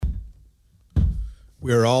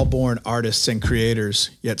We are all born artists and creators,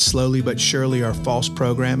 yet slowly but surely our false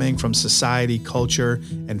programming from society, culture,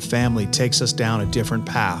 and family takes us down a different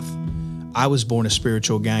path. I was born a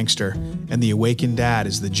spiritual gangster, and the Awakened Dad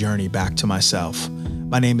is the journey back to myself.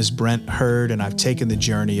 My name is Brent Hurd, and I've taken the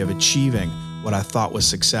journey of achieving what I thought was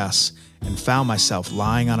success and found myself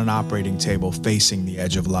lying on an operating table facing the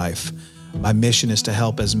edge of life. My mission is to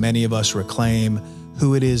help as many of us reclaim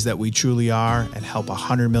who it is that we truly are and help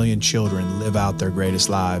 100 million children live out their greatest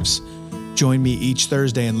lives. Join me each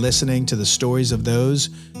Thursday in listening to the stories of those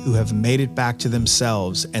who have made it back to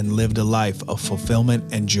themselves and lived a life of fulfillment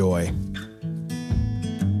and joy.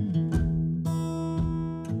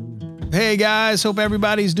 Hey guys, hope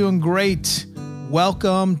everybody's doing great.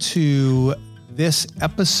 Welcome to this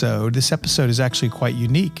episode. This episode is actually quite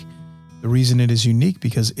unique. The reason it is unique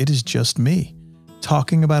because it is just me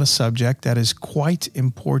talking about a subject that is quite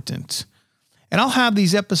important. And I'll have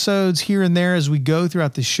these episodes here and there as we go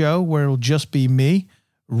throughout the show where it'll just be me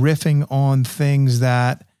riffing on things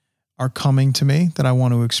that are coming to me that I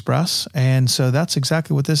want to express. And so that's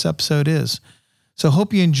exactly what this episode is. So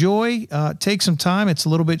hope you enjoy. Take some time. It's a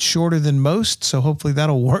little bit shorter than most, so hopefully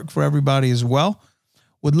that'll work for everybody as well.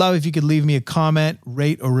 Would love if you could leave me a comment,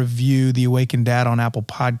 rate or review The Awakened Dad on Apple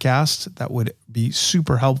Podcasts. That would be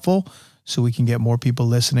super helpful so we can get more people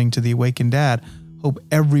listening to The Awakened Dad. Hope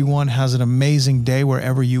everyone has an amazing day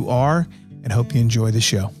wherever you are, and hope you enjoy the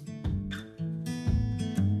show.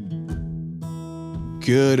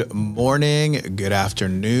 Good morning, good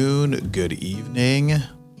afternoon, good evening.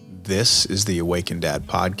 This is the Awakened Dad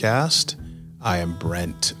podcast. I am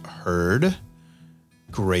Brent Hurd.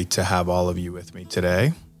 Great to have all of you with me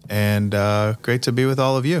today, and great to be with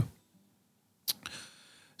all of you.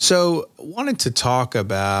 So wanted to talk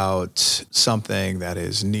about something that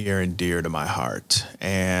is near and dear to my heart.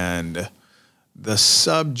 And the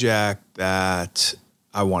subject that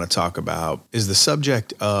I want to talk about is the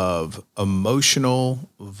subject of emotional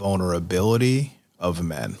vulnerability of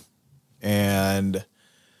men. And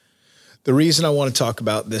the reason I want to talk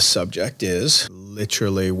about this subject is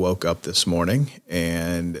literally woke up this morning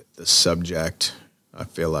and the subject, I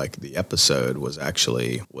feel like the episode was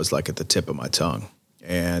like at the tip of my tongue.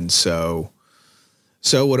 And so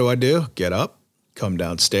what do? Get up, come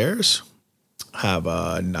downstairs, have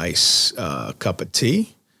a nice cup of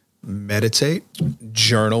tea, meditate,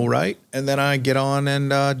 journal write, and then I get on and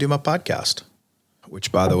do my podcast,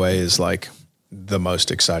 which, by the way, is like the most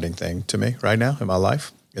exciting thing to me right now in my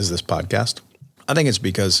life is this podcast. I think it's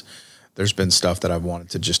because there's been stuff that I've wanted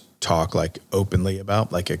to just talk like openly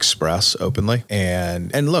about, like express openly.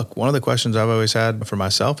 And look, one of the questions I've always had for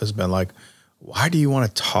myself has been like, why do you want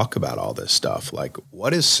to talk about all this stuff? Like,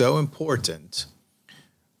 what is so important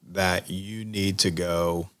that you need to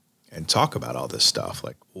go and talk about all this stuff?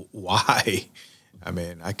 Like, why? I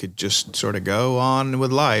mean, I could just sort of go on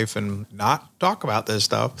with life and not talk about this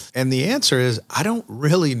stuff. And the answer is, I don't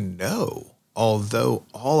really know. Although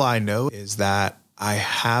all I know is that I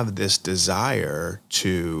have this desire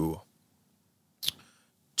to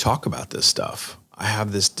talk about this stuff. I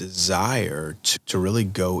have this desire to really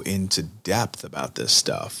go into depth about this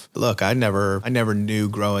stuff. Look, I never knew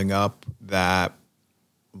growing up that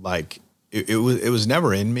like it was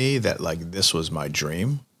never in me that like this was my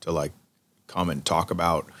dream to like come and talk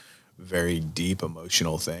about very deep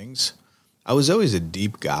emotional things. I was always a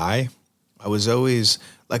deep guy. I always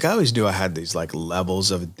knew I had these like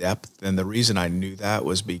levels of depth. And the reason I knew that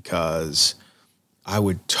was because I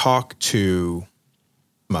would talk to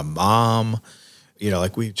my mom. You know,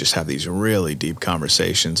 like we just have these really deep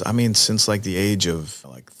conversations. I mean, since like the age of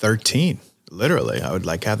like 13, literally, I would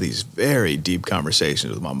like have these very deep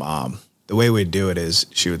conversations with my mom. The way we'd do it is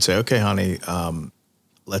she would say, okay, honey,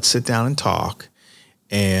 let's sit down and talk.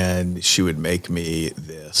 And she would make me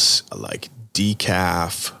this like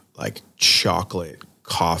decaf, like chocolate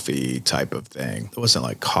coffee type of thing. It wasn't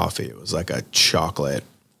like coffee. It was like a chocolate.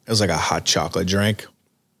 It was like a hot chocolate drink.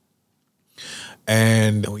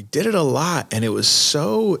 And we did it a lot, and it was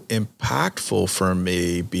so impactful for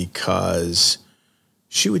me because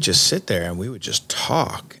she would just sit there and we would just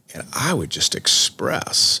talk and I would just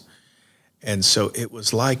express. And so it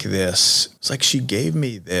was like this, it's like she gave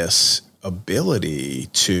me this ability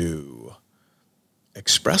to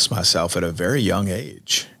express myself at a very young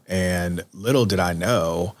age. And little did I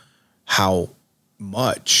know how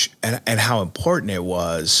much and how important it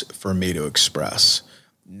was for me to express.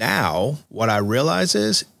 Now, what I realize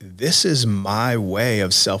is this is my way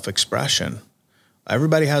of self-expression.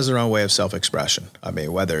 Everybody has their own way of self-expression. I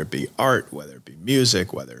mean, whether it be art, whether it be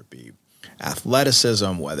music, whether it be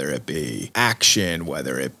athleticism, whether it be action,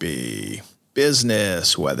 whether it be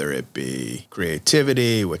business, whether it be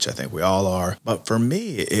creativity, which I think we all are. But for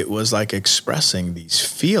me, it was like expressing these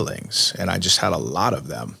feelings, and I just had a lot of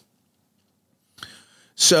them.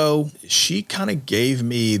 So she kind of gave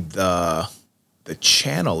me the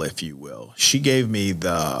channel, if you will. She gave me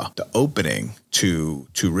the opening to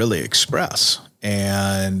really express.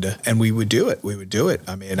 And we would do it. We would do it.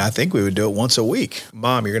 I mean, I think we would do it once a week.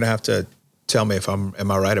 Mom, you're going to have to tell me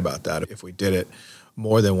am I right about that? If we did it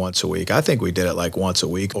more than once a week. I think we did it like once a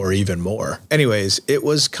week or even more. Anyways, it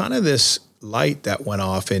was kind of this light that went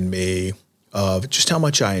off in me of just how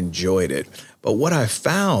much I enjoyed it. But what I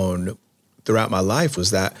found throughout my life was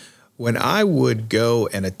that when I would go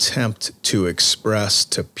and attempt to express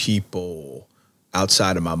to people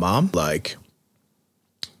outside of my mom, like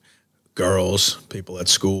girls, people at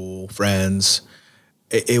school, friends,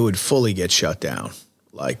 it would fully get shut down.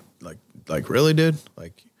 Like, really, dude?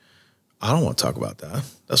 Like, I don't want to talk about that.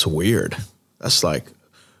 That's weird. That's like,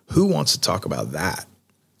 who wants to talk about that?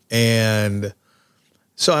 And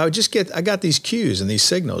so I got these cues and these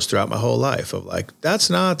signals throughout my whole life of like, that's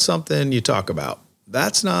not something you talk about.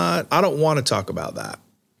 I don't want to talk about that.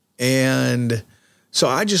 And so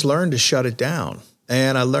I just learned to shut it down.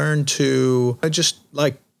 And I learned to just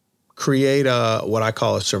like create what I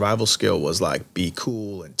call a survival skill, was like, be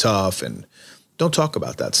cool and tough and don't talk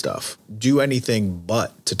about that stuff. Do anything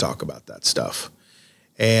but to talk about that stuff.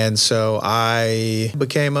 And so I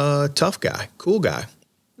became a tough guy, cool guy.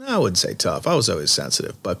 I wouldn't say tough. I was always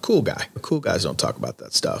sensitive, but cool guy. Cool guys don't talk about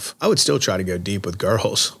that stuff. I would still try to go deep with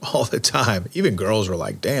girls all the time. Even girls were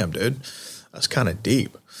like, damn, dude, that's kind of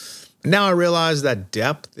deep. Now I realize that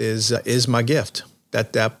depth is my gift.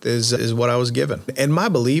 That depth is what I was given. And my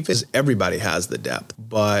belief is everybody has the depth,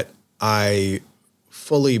 but I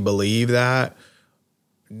fully believe that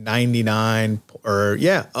 99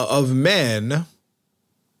 of men,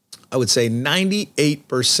 I would say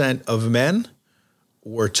 98% of men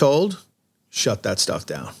were told, shut that stuff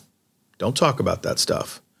down. Don't talk about that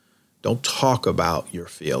stuff. Don't talk about your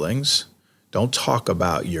feelings. Don't talk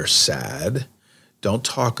about your sad. Don't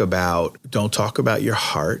talk about your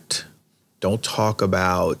heart. Don't talk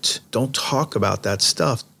about that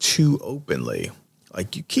stuff too openly.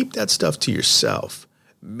 Like, you keep that stuff to yourself.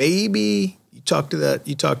 Maybe you talk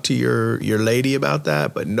to your lady about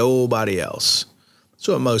that, but nobody else. That's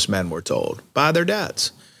what most men were told by their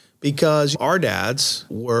dads. Because our dads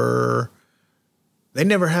they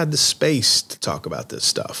never had the space to talk about this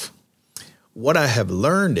stuff. What I have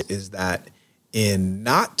learned is that in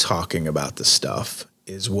not talking about the stuff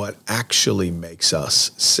is what actually makes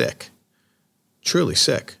us sick, truly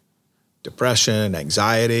sick. Depression,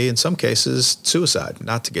 anxiety, in some cases, suicide,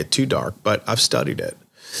 not to get too dark, but I've studied it.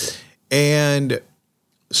 And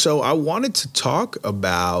so I wanted to talk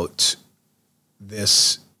about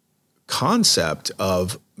this concept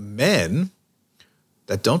of men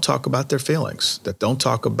that don't talk about their feelings, that don't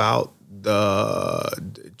talk about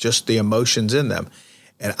just the emotions in them.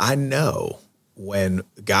 And I know when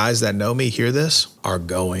guys that know me hear this are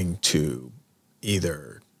going to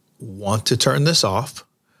either want to turn this off,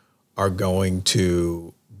 are going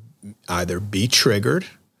to either be triggered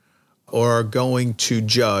or are going to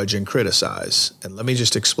judge and criticize. And let me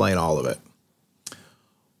just explain all of it.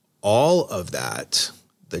 All of that,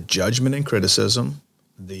 the judgment and criticism,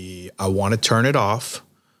 the I want to turn it off,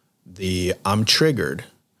 the I'm triggered,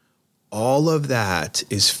 all of that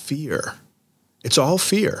is fear. It's all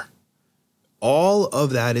fear. All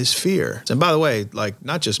of that is fear. And by the way, like,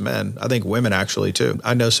 not just men, I think women actually too.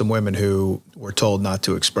 I know some women who were told not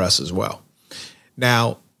to express as well.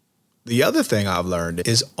 Now, the other thing I've learned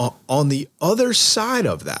is on the other side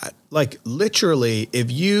of that, like literally,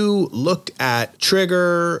 if you looked at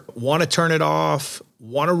trigger, want to turn it off,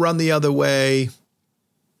 want to run the other way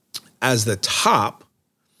as the top,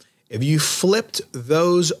 if you flipped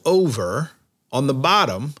those over, on the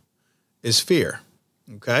bottom is fear,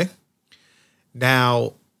 okay?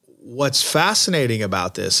 Now, what's fascinating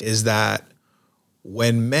about this is that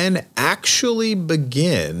when men actually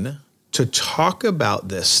begin to talk about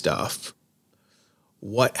this stuff,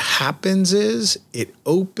 what happens is it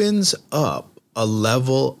opens up a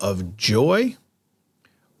level of joy.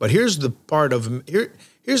 But here's the part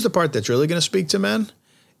that's really going to speak to men.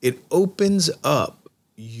 It opens up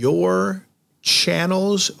your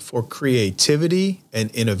channels for creativity and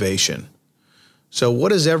innovation. So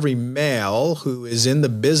what is every male who is in the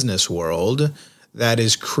business world that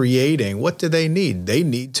is creating, what do they need? They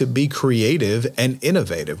need to be creative and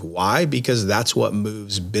innovative. Why? Because that's what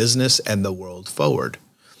moves business and the world forward.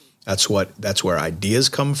 That's where ideas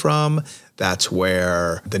come from. That's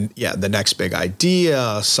where the next big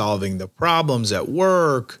idea, solving the problems at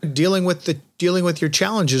work, dealing with your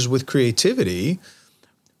challenges with creativity.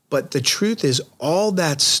 But the truth is, all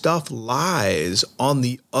that stuff lies on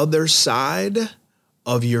the other side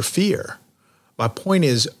of your fear. My point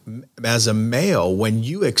is, as a male, when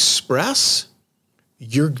you express,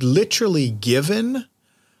 you're literally given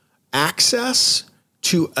access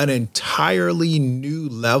to an entirely new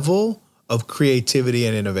level of creativity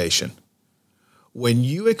and innovation. When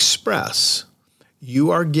you express, you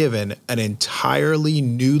are given an entirely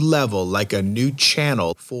new level, like a new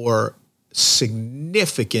channel for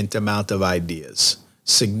significant amount of ideas,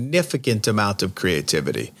 significant amount of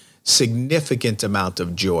creativity, significant amount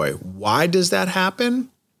of joy. Why does that happen?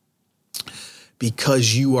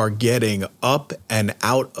 Because you are getting up and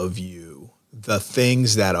out of you the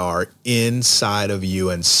things that are inside of you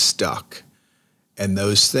and stuck. And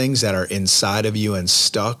those things that are inside of you and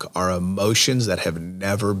stuck are emotions that have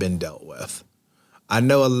never been dealt with. I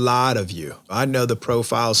know a lot of you. I know the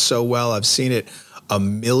profile so well. I've seen it a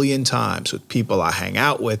million times with people I hang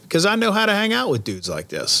out with, because I know how to hang out with dudes like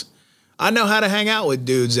this. I know how to hang out with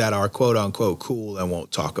dudes that are quote unquote cool and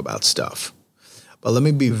won't talk about stuff. But let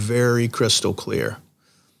me be very crystal clear.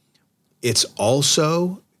 It's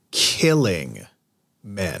also killing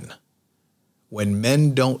men. When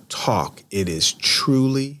men don't talk, it is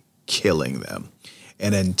truly killing them.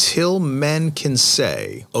 And until men can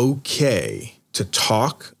say, okay, to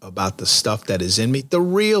talk about the stuff that is in me, the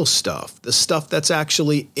real stuff, the stuff that's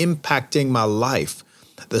actually impacting my life,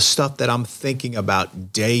 the stuff that I'm thinking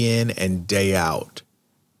about day in and day out,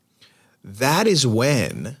 that is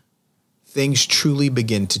when things truly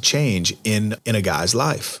begin to change in a guy's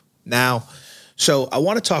life. Now, so I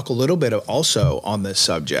want to talk a little bit also on this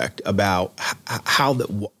subject about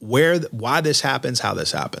why this happens, how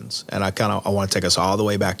this happens. And I want to take us all the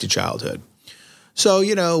way back to childhood. So,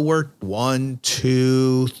 we're 1,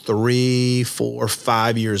 2, 3, 4,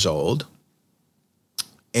 5 years old.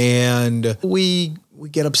 And we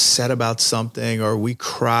get upset about something, or we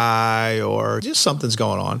cry, or just something's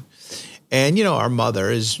going on. And, our mother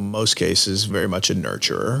is, in most cases, very much a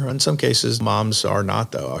nurturer. In some cases, moms are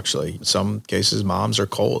not, though, actually. In some cases, moms are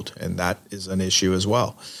cold, and that is an issue as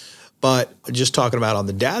well. But just talking about on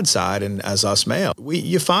the dad side, and as us male,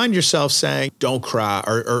 you find yourself saying, don't cry,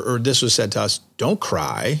 or this was said to us, don't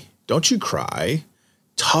cry, don't you cry,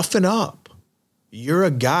 toughen up. You're a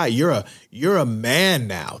guy, you're a man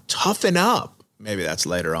now, toughen up. Maybe that's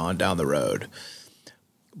later on down the road.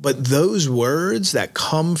 But those words that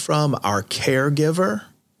come from our caregiver,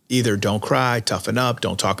 either don't cry, toughen up,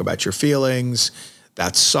 don't talk about your feelings,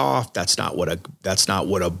 that's soft, that's not what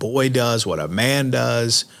a boy does, what a man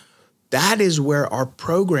does. That is where our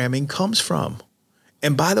programming comes from.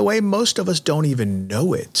 And by the way, most of us don't even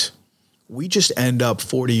know it. We just end up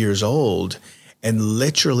 40 years old and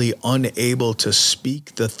literally unable to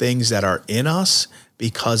speak the things that are in us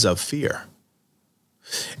because of fear.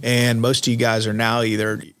 And most of you guys are now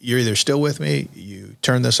you're either still with me, you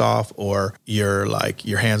turn this off, or you're like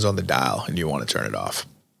your hands on the dial and you want to turn it off.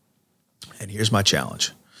 And here's my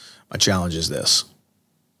challenge. My challenge is this.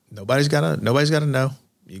 Nobody's got to know.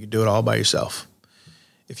 You can do it all by yourself.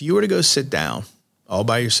 If you were to go sit down all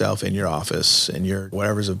by yourself in your office, in your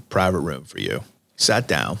whatever's a private room for you, sat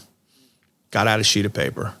down, got out a sheet of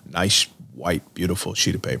paper, nice white, beautiful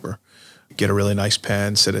sheet of paper, get a really nice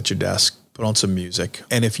pen, sit at your desk, put on some music.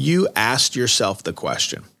 And if you asked yourself the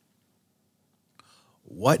question,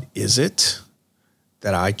 what is it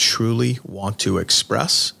that I truly want to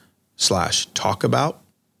express / talk about?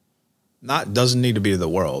 Doesn't need to be to the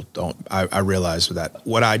world. I realize that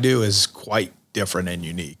what I do is quite different and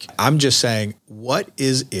unique. I'm just saying, what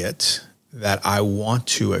is it that I want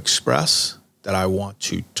to express, that I want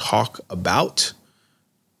to talk about?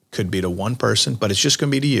 Could be to one person, but it's just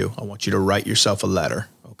going to be to you. I want you to write yourself a letter,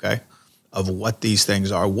 okay, of what these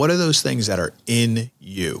things are. What are those things that are in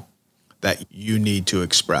you that you need to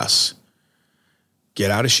express? Get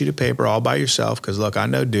out a sheet of paper all by yourself, because look, I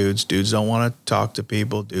know dudes don't want to talk to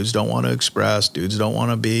people. Dudes don't want to express. Dudes don't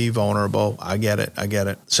want to be vulnerable. I get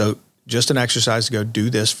it. So just an exercise to go do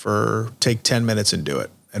this take 10 minutes and do it.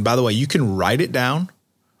 And by the way, you can write it down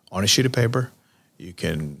on a sheet of paper. You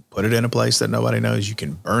can put it in a place that nobody knows. You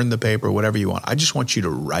can burn the paper, whatever you want. I just want you to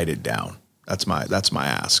write it down. That's my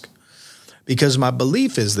ask. Because my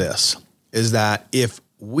belief is that if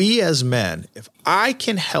we as men, if I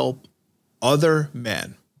can help other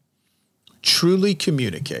men truly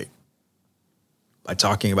communicate by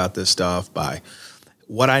talking about this stuff, by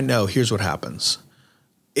what I know, here's what happens.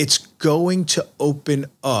 It's going to open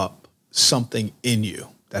up something in you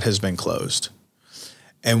that has been closed.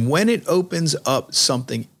 And when it opens up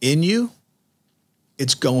something in you,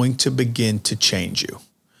 it's going to begin to change you.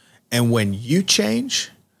 And when you change,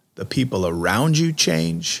 the people around you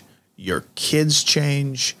change, your kids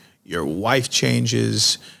change, your wife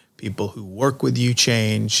changes, people who work with you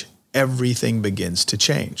change, everything begins to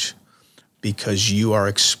change because you are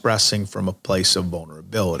expressing from a place of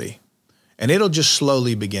vulnerability. And it'll just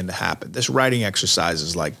slowly begin to happen. This writing exercise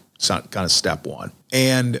is like kind of step one.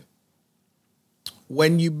 And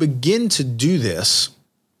when you begin to do this,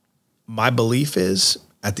 my belief is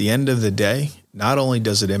at the end of the day, not only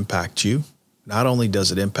does it impact you, not only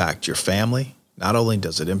does it impact your family, not only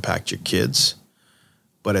does it impact your kids,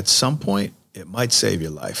 but at some point it might save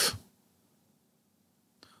your life.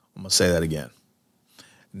 I'm going to say that again.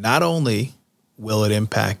 Not only will it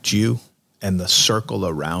impact you and the circle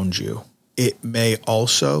around you, it may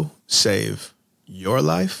also save your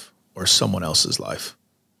life or someone else's life.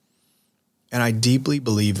 And I deeply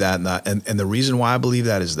believe that. And the reason why I believe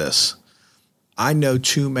that is this. I know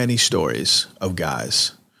too many stories of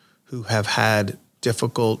guys who have had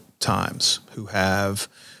difficult times, who have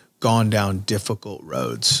gone down difficult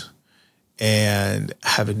roads and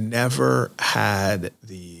have never had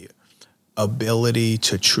the ability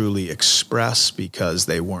to truly express because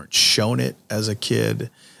they weren't shown it as a kid.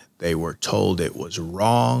 They were told it was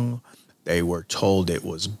wrong. They were told it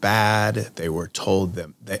was bad. They were told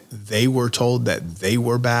that they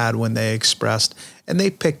were bad when they expressed, and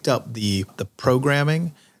they picked up the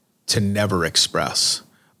programming to never express.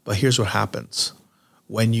 But here's what happens.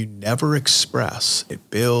 When you never express,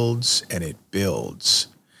 it builds and it builds,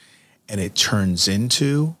 and it turns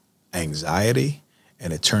into anxiety,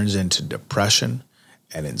 and it turns into depression,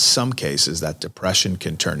 and in some cases that depression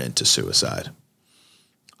can turn into suicide.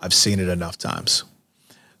 I've seen it enough times.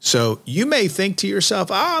 So you may think to yourself,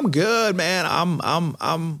 oh, I'm good, man.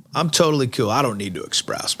 I'm totally cool. I don't need to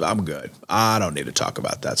express, but I'm good. I don't need to talk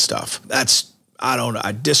about that stuff. I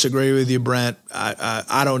disagree with you, Brent.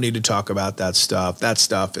 I don't need to talk about that stuff. That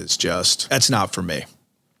stuff is that's not for me.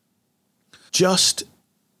 Just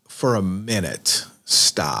for a minute,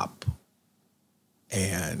 stop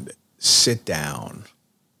and sit down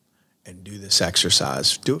and do this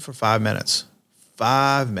exercise. Do it for 5 minutes.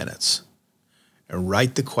 5 minutes. And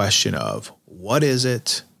write the question of, what is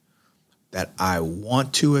it that I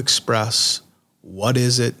want to express? What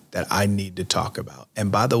is it that I need to talk about?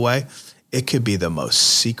 And by the way, it could be the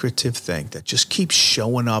most secretive thing that just keeps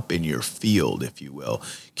showing up in your field, if you will.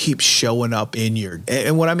 Keeps showing up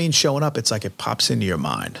and what I mean showing up, it's like it pops into your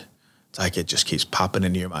mind. It's like it just keeps popping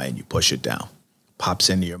into your mind and you push it down. Pops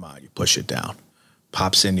into your mind, you push it down.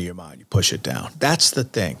 Pops into your mind, you push it down. That's the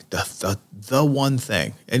thing, the one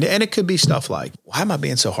thing. And it could be stuff like, why am I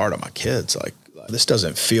being so hard on my kids? Like, this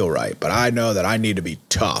doesn't feel right, but I know that I need to be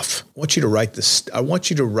tough. I want you to write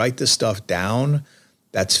the stuff down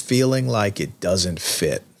that's feeling like it doesn't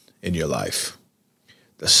fit in your life.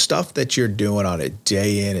 The stuff that you're doing on a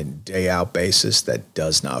day in and day out basis that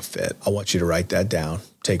does not fit. I want you to write that down.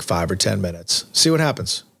 Take 5 or 10 minutes. See what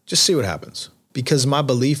happens. Just see what happens. Because my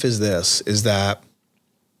belief is that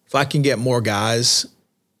if I can get more guys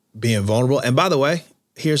being vulnerable, and by the way,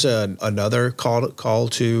 here's another call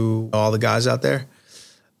to all the guys out there.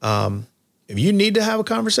 If you need to have a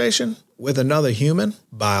conversation with another human,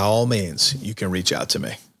 by all means, you can reach out to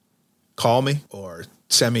me. Call me or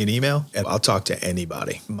send me an email, and I'll talk to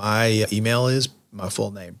anybody. My email is my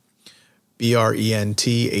full name,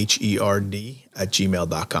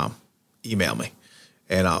 BRENTHERD@gmail.com. Email me,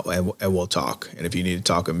 and we'll talk. And if you need to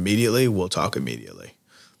talk immediately, we'll talk immediately.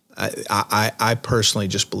 I personally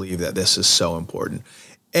just believe that this is so important.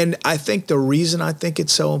 And I think the reason I think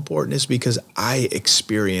it's so important is because I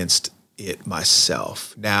experienced it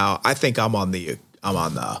myself. Now, I think I'm on the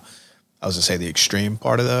extreme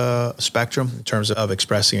part of the spectrum in terms of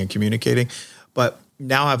expressing and communicating. But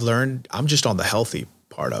now I've learned I'm just on the healthy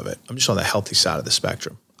part of it. I'm just on the healthy side of the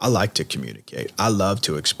spectrum. I like to communicate. I love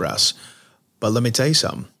to express. But let me tell you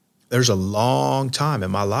something. There's a long time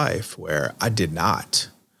in my life where I did not,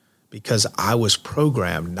 because I was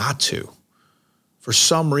programmed not to. For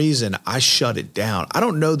some reason, I shut it down. I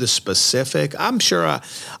don't know the specific. I'm sure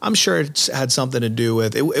it's had something to do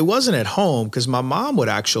with it. It wasn't at home, because my mom would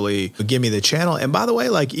actually give me the channel. And by the way,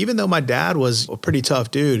 like, even though my dad was a pretty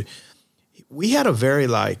tough dude, we had a very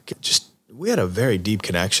deep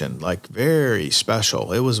connection, like very special.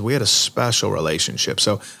 We had a special relationship.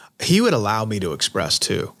 So he would allow me to express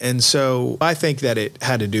too. And so I think that it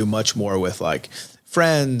had to do much more with like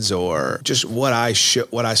friends or just what I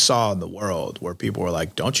saw in the world, where people were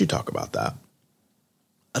like, don't you talk about that.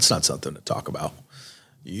 That's not something to talk about.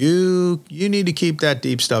 you need to keep that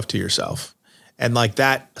deep stuff to yourself. And like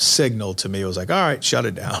that signal to me was like, all right, shut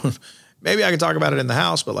it down. Maybe I could talk about it in the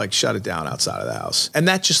house, but like shut it down outside of the house. And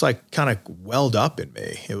that just like kind of welled up in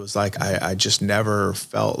me. It was like, I just never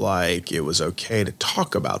felt like it was okay to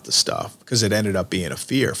talk about the stuff because it ended up being a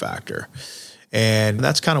fear factor. And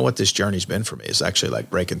that's kind of what this journey's been for me, is actually like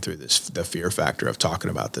breaking through the fear factor of talking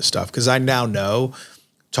about this stuff. Because I now know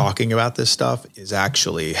talking about this stuff is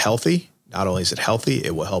actually healthy. Not only is it healthy,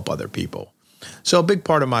 it will help other people. So a big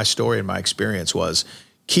part of my story and my experience was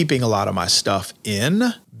keeping a lot of my stuff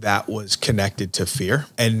in that was connected to fear.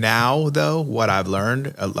 And now, though, what I've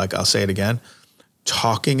learned, like I'll say it again,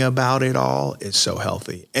 talking about it all is so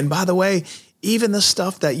healthy. And by the way, even the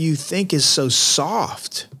stuff that you think is so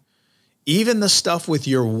soft, even the stuff with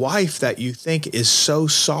your wife that you think is so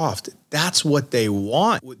soft, that's what they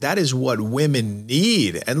want. That is what women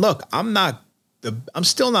need. And look, I'm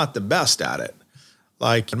still not the best at it.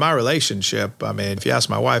 Like in my relationship, I mean, if you ask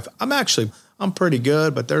my wife, I'm pretty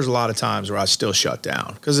good, but there's a lot of times where I still shut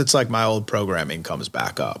down because it's like my old programming comes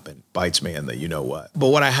back up and bites me in the you know what. But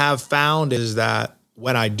what I have found is that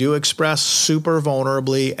when I do express super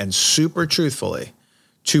vulnerably and super truthfully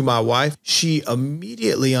to my wife, she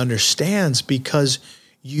immediately understands, because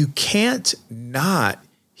you can't not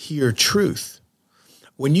hear truth.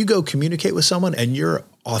 When you go communicate with someone and you're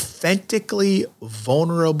authentically,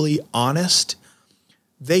 vulnerably honest,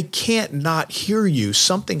 they can't not hear you.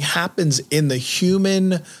 Something happens in the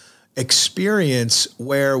human experience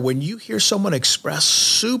where when you hear someone express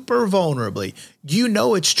super vulnerably, you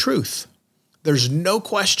know it's truth. There's no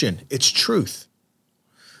question, it's truth.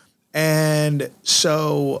 And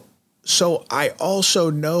so I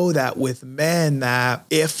also know that with men, that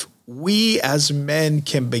if we as men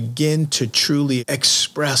can begin to truly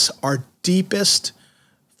express our deepest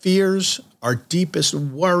fears, our deepest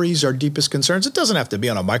worries, our deepest concerns. It doesn't have to be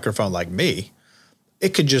on a microphone like me.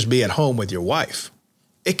 It could just be at home with your wife.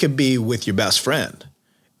 It could be with your best friend.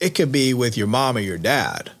 It could be with your mom or your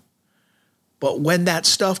dad. But when that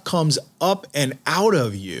stuff comes up and out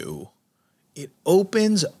of you, it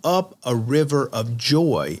opens up a river of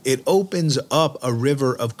joy. It opens up a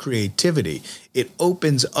river of creativity. It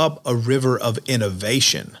opens up a river of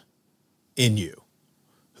innovation in you.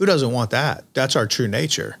 Who doesn't want that? That's our true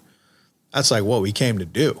nature. That's like what we came to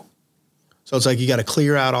do. So it's like you got to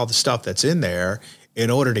clear out all the stuff that's in there in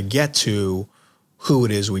order to get to who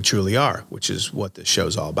it is we truly are, which is what this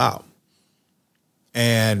show's all about.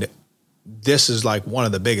 And this is like one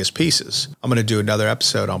of the biggest pieces. I'm going to do another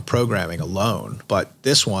episode on programming alone, but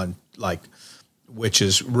this one, like, which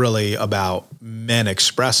is really about men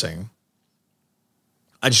expressing,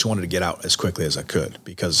 I just wanted to get out as quickly as I could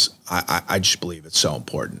because I just believe it's so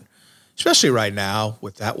important, especially right now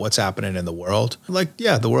with that, what's happening in the world. Like,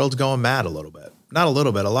 yeah, the world's going mad a little bit, not a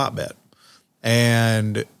little bit, a lot bit.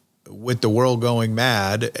 And with the world going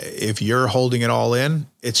mad, if you're holding it all in,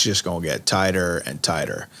 it's just going to get tighter and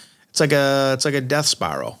tighter. It's like a death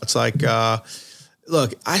spiral. It's like,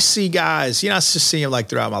 look, I see guys, I just see them like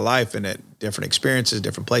throughout my life and at different experiences,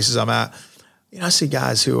 different places I'm at. I see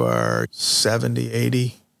guys who are 70,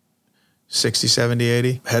 80, 60, 70,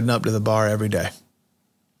 80, heading up to the bar every day,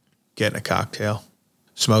 getting a cocktail,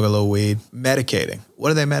 smoking a little weed, medicating. What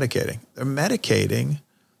are they medicating? They're medicating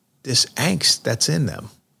this angst that's in them,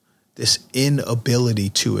 this inability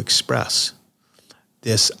to express.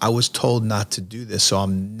 This, I was told not to do this, so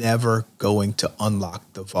I'm never going to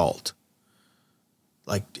unlock the vault.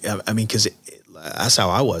 Like, I mean, because that's how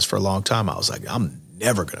I was for a long time. I was like, I'm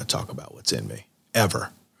never going to talk about what's in me, ever.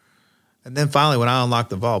 And then finally, when I unlocked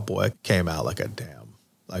the vault, boy, it came out like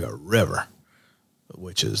a river,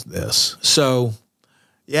 which is this. So,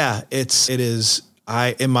 yeah, it is,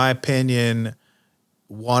 in my opinion,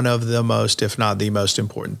 one of the most, if not the most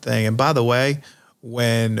important thing. And by the way,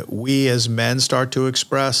 when we as men start to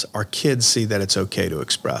express, our kids see that it's okay to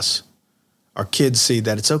express. Our kids see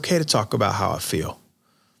that it's okay to talk about how I feel.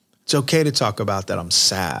 It's okay to talk about that I'm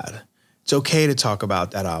sad. It's okay to talk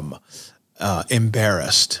about that I'm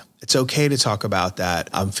embarrassed. It's okay to talk about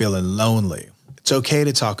that I'm feeling lonely. It's okay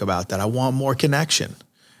to talk about that I want more connection.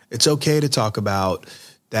 It's okay to talk about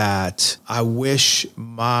that I wish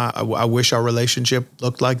our relationship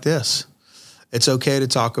looked like this. It's okay to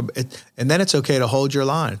talk about it, and then it's okay to hold your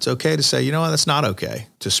line. It's okay to say, you know what, that's not okay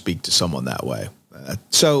to speak to someone that way.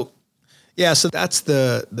 So that's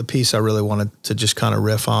the piece I really wanted to just kind of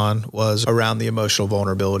riff on, was around the emotional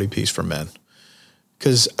vulnerability piece for men.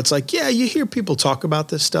 Because it's like, yeah, you hear people talk about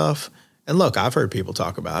this stuff, and look, I've heard people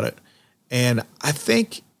talk about it, and I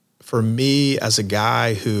think for me as a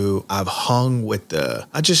guy who I've hung with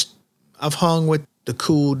the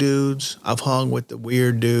cool dudes. I've hung with the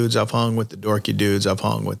weird dudes. I've hung with the dorky dudes. I've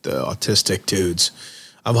hung with the autistic dudes.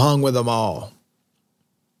 I've hung with them all.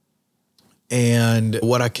 And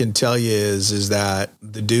what I can tell you is that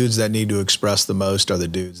the dudes that need to express the most are the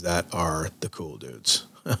dudes that are the cool dudes.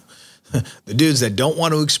 The dudes that don't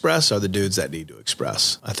want to express are the dudes that need to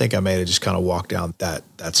express. I think I may have just kind of walked down that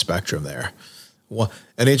spectrum there. Well,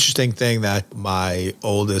 an interesting thing that my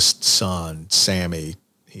oldest son, Sammy,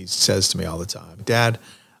 he says to me all the time, Dad,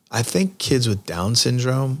 I think kids with Down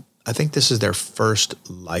syndrome, I think this is their first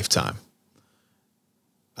lifetime.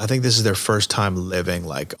 I think this is their first time living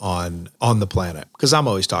like on the planet. Because I'm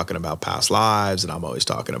always talking about past lives and I'm always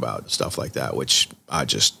talking about stuff like that, which I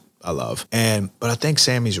love. But I think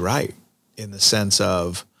Sammy's right in the sense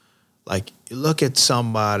of, like, you look at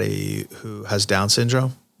somebody who has Down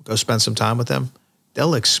syndrome, go spend some time with them,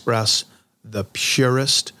 they'll express the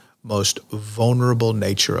purest, most vulnerable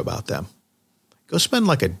nature about them. Go spend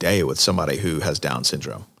like a day with somebody who has Down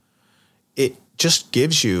syndrome. It just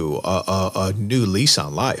gives you a new lease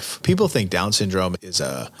on life. People think Down syndrome is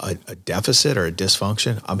a deficit or a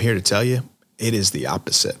dysfunction. I'm here to tell you, it is the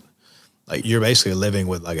opposite. Like, you're basically living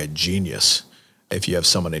with like a genius if you have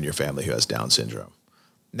someone in your family who has Down syndrome.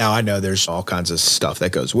 Now, I know there's all kinds of stuff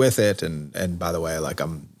that goes with it. And by the way, like,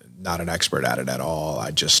 I'm not an expert at it at all.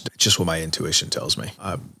 It's just what my intuition tells me.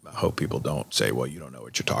 I hope people don't say, well, you don't know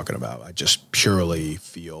what you're talking about. I just purely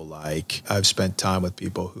feel like I've spent time with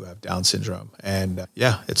people who have Down syndrome. And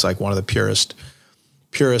yeah, it's like one of the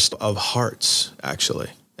purest of hearts, actually.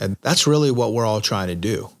 And that's really what we're all trying to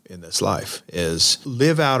do in this life, is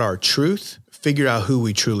live out our truth, figure out who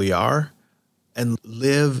we truly are, and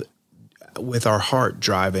live with our heart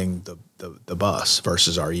driving the bus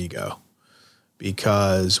versus our ego.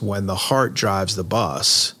 Because when the heart drives the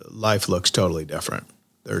bus, life looks totally different.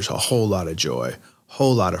 There's a whole lot of joy,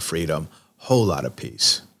 whole lot of freedom, whole lot of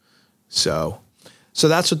peace. So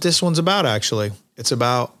that's what this one's about, actually. It's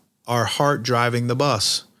about our heart driving the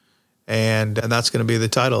bus. And that's going to be the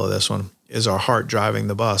title of this one, is Our Heart Driving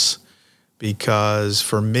the Bus. Because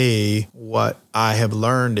for me, what I have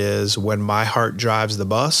learned is when my heart drives the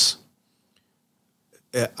bus,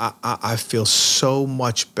 I feel so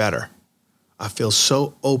much better. I feel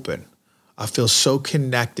so open. I feel so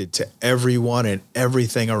connected to everyone and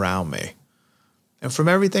everything around me. And from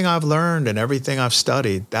everything I've learned and everything I've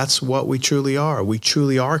studied, that's what we truly are. We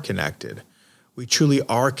truly are connected. We truly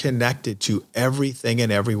are connected to everything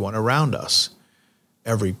and everyone around us.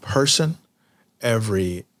 Every person,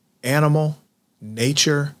 every animal,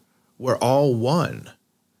 nature, we're all one.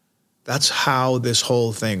 That's how this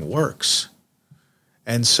whole thing works.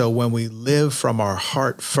 And so when we live from our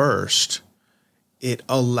heart first, it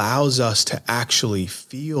allows us to actually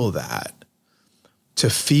feel that, to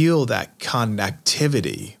feel that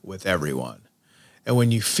connectivity with everyone. And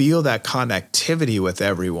when you feel that connectivity with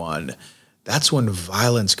everyone, that's when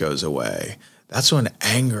violence goes away. That's when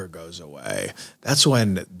anger goes away. That's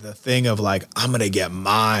when the thing of like, I'm going to get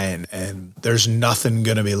mine and there's nothing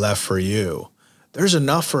going to be left for you. There's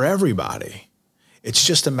enough for everybody. It's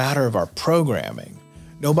just a matter of our programming.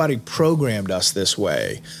 Nobody programmed us this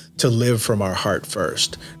way to live from our heart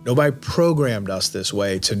first. Nobody programmed us this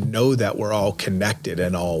way to know that we're all connected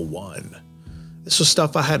and all one. This was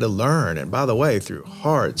stuff I had to learn. And by the way, through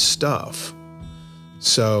hard stuff.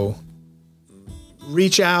 So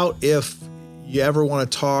reach out if you ever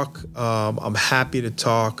want to talk. I'm happy to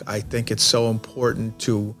talk. I think it's so important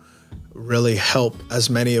to really help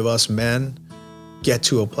as many of us men get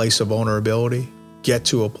to a place of vulnerability, get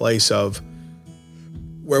to a place of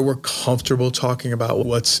where we're comfortable talking about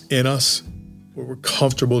what's in us, where we're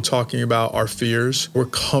comfortable talking about our fears, we're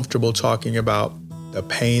comfortable talking about the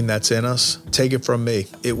pain that's in us. Take it from me.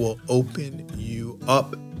 It will open you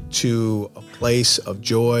up to a place of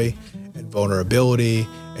joy and vulnerability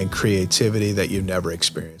and creativity that you've never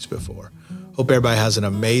experienced before. Hope everybody has an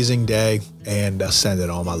amazing day, and send it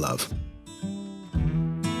all my love.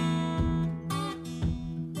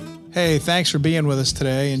 Hey, thanks for being with us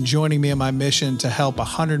today and joining me in my mission to help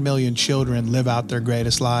 100 million children live out their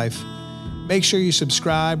greatest life. Make sure you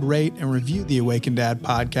subscribe, rate, and review the Awakened Dad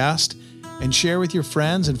podcast, and share with your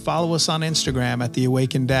friends and follow us on Instagram at The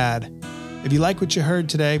Awakened Dad. If you like what you heard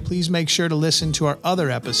today, please make sure to listen to our other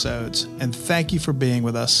episodes, and thank you for being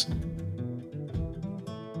with us.